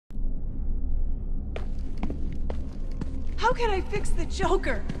How can I fix the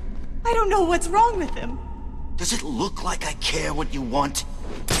Joker? I don't know what's wrong with him. Does it look like I care what you want?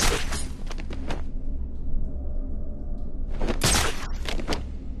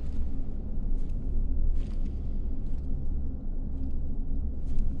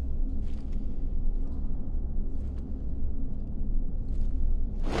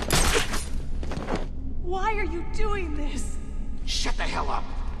 Why are you doing this? Shut the hell up!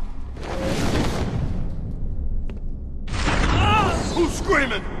 Who's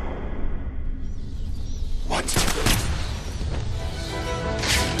screaming? What?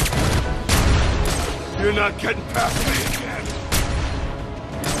 You're not getting past me again.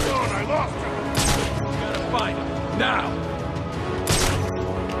 He's gone, I lost him. You gotta find him, now.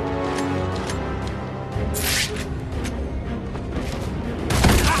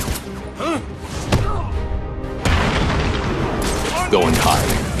 Huh? Go and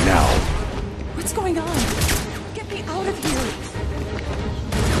hide, now. What's going on? Get me out of here.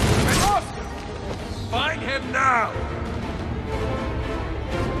 I lost him. Find him now.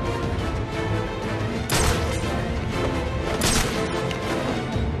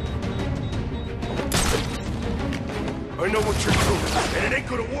 I know what you're doing, and it ain't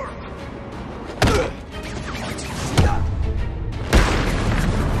gonna work.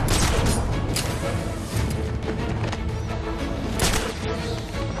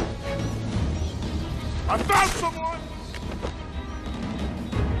 I found someone!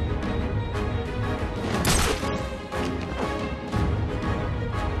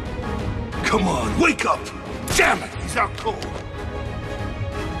 Come on, wake up! Damn it, he's out cold.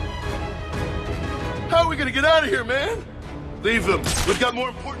 How are we gonna get out of here, man? Leave them. We've got more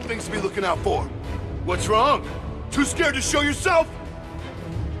important things to be looking out for. What's wrong? Too scared to show yourself?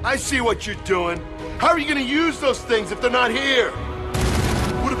 I see what you're doing. How are you gonna use those things if they're not here?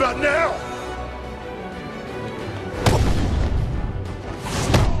 What about now?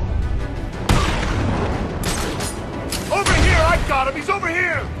 Over here! I got him! He's over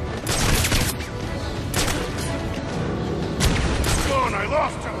here! Gone! I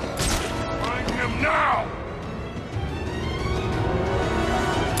lost him! Find him now!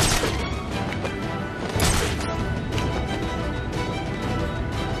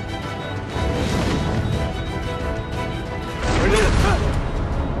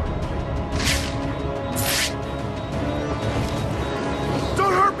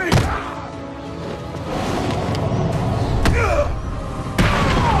 Don't hurt me!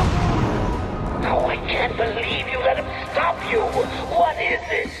 Oh, I can't believe you let him stop you! What is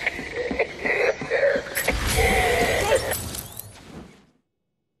it?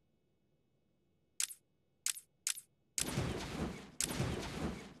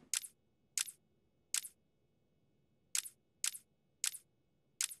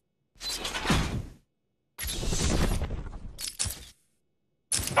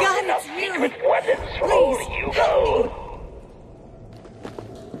 God, Enough it's you! secret weapons for old Hugo!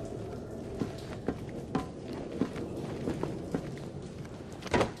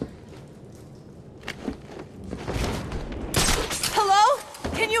 Hello?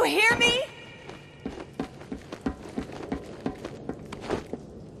 Can you hear me?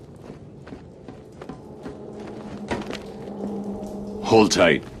 Hold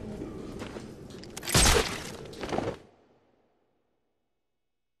tight.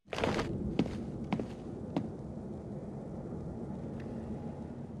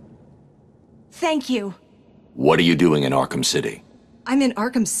 Thank you. What are you doing in Arkham City? I'm in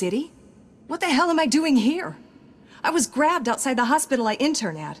Arkham City? What the hell am I doing here? I was grabbed outside the hospital I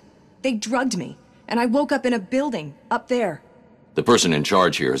intern at. They drugged me, and I woke up in a building, up there. The person in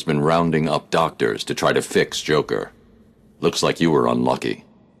charge here has been rounding up doctors to try to fix Joker. Looks like you were unlucky.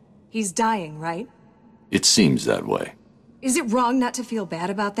 He's dying, right? It seems that way. Is it wrong not to feel bad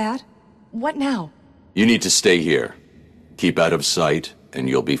about that? What now? You need to stay here. Keep out of sight, and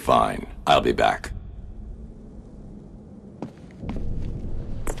you'll be fine. I'll be back.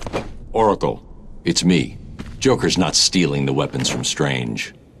 Oracle, it's me. Joker's not stealing the weapons from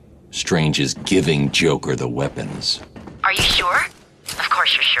Strange. Strange is giving Joker the weapons. Are you sure? Of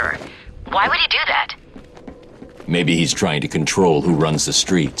course you're sure. Why would he do that? Maybe he's trying to control who runs the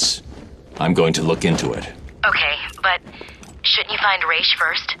streets. I'm going to look into it. Okay, but shouldn't you find Raish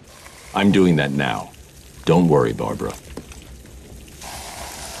first? I'm doing that now. Don't worry, Barbara.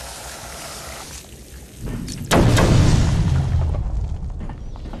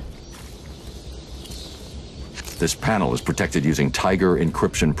 This panel is protected using Tiger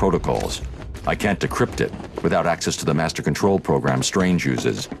encryption protocols. I can't decrypt it without access to the master control program Strange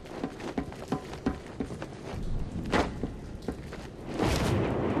uses.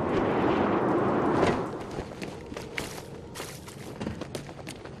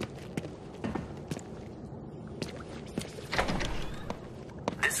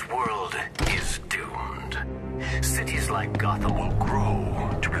 like Gotham will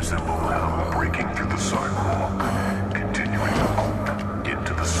grow to resemble hell breaking through the sidewalk, continuing up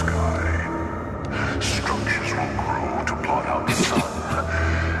into the sky. Structures will grow to blot out the sun,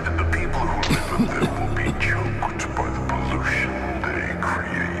 and the people who live in them will be choked by the pollution they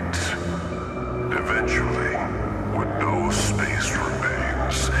create. Eventually, when no space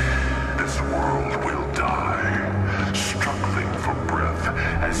remains, this world will die, struggling for breath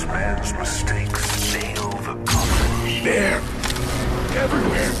as man's mistakes nail the coffin. There!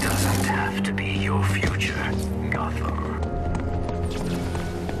 Everywhere! This doesn't have to be your future, Gotham.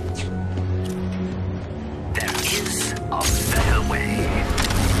 There is a better way.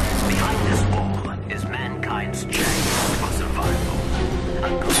 Behind this wall is mankind's chance for survival. A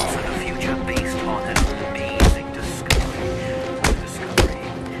glimpse of the future based on an amazing discovery. A discovery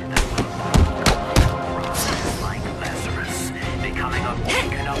that will rise like Lazarus, becoming a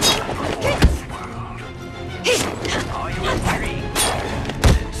beacon of hope for this world. Are you intrigued?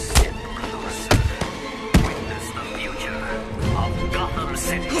 Then step closer. Witness the future of Gotham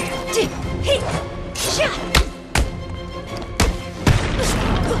City.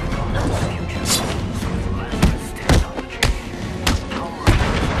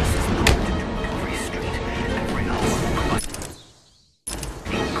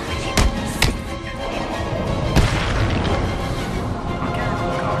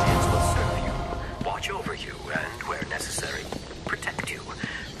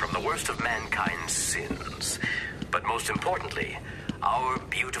 Importantly, our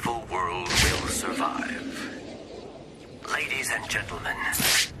beautiful world will survive. Ladies and gentlemen,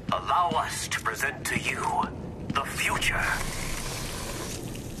 allow us to present to you the future.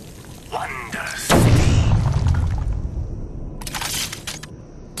 Wonders.